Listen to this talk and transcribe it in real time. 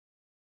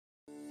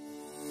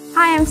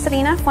Hi, I'm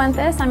Selina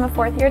Fuentes. I'm a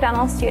fourth-year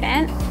dental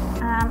student.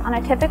 On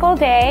a typical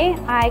day,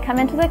 I come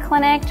into the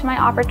clinic to my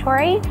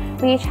operatory.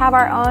 We each have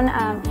our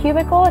own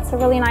cubicle. It's a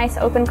really nice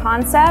open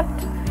concept.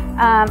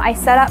 I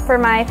set up for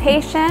my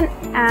patient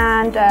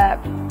and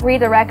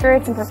read the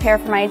records and prepare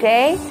for my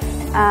day.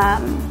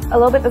 A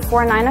little bit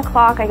before 9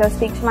 o'clock, I go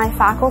speak to my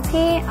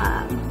faculty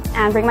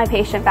and bring my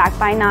patient back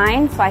by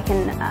 9 so I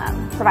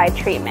can provide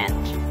treatment.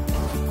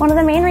 One of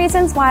the main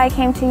reasons why I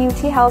came to UT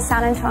Health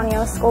San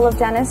Antonio School of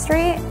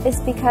Dentistry is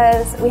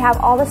because we have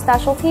all the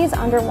specialties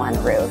under one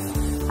roof.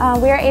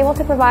 We are able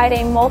to provide a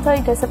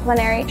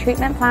multidisciplinary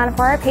treatment plan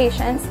for our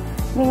patients,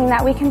 meaning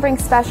that we can bring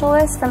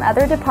specialists from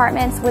other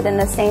departments within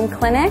the same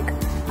clinic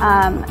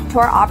to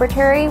our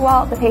operatory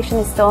while the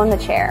patient is still in the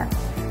chair.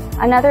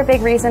 Another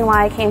big reason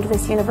why I came to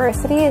this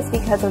university is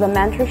because of the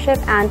mentorship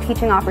and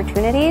teaching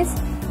opportunities.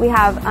 We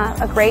have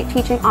a great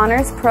teaching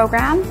honors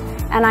program,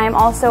 and I am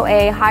also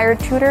a hired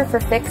tutor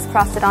for fixed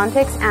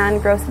prosthodontics and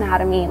gross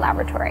anatomy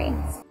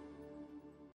laboratories.